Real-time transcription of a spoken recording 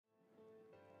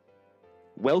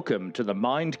Welcome to the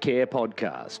Mind Care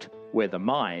Podcast, where the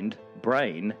mind,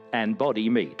 brain and body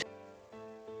meet.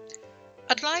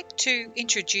 I'd like to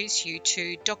introduce you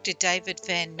to Dr. David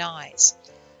Van Nuys,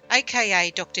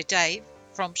 aka Dr. Dave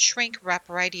from Shrink Rap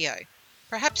Radio.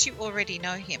 Perhaps you already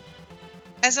know him.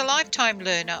 As a lifetime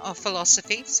learner of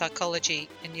philosophy, psychology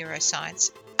and neuroscience,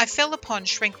 I fell upon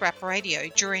Shrink Rap Radio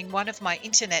during one of my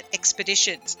internet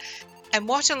expeditions. And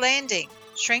what a landing!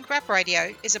 Shrink Rap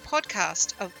Radio is a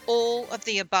podcast of all of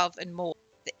the above and more.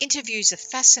 The interviews are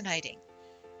fascinating.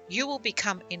 You will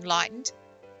become enlightened,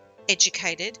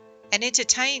 educated, and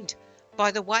entertained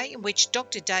by the way in which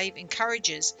Dr. Dave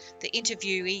encourages the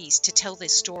interviewees to tell their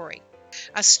story.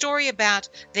 A story about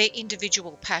their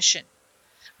individual passion,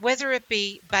 whether it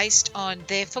be based on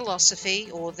their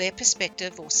philosophy or their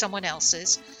perspective or someone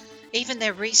else's, even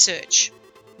their research.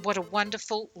 What a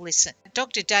wonderful listen.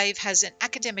 Dr. Dave has an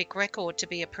academic record to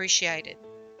be appreciated.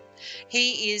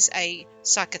 He is a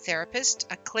psychotherapist,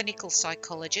 a clinical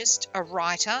psychologist, a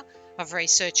writer of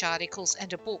research articles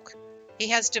and a book. He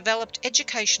has developed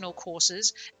educational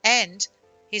courses and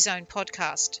his own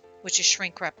podcast, which is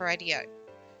Shrink Rap Radio.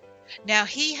 Now,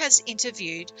 he has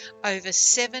interviewed over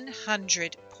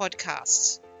 700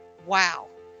 podcasts. Wow,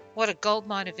 what a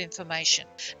goldmine of information.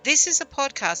 This is a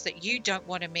podcast that you don't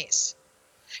want to miss.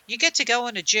 You get to go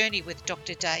on a journey with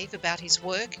Dr. Dave about his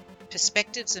work,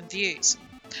 perspectives and views.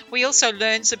 We also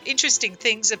learn some interesting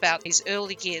things about his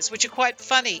early years, which are quite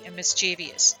funny and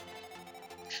mischievous.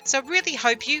 So I really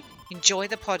hope you enjoy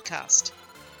the podcast.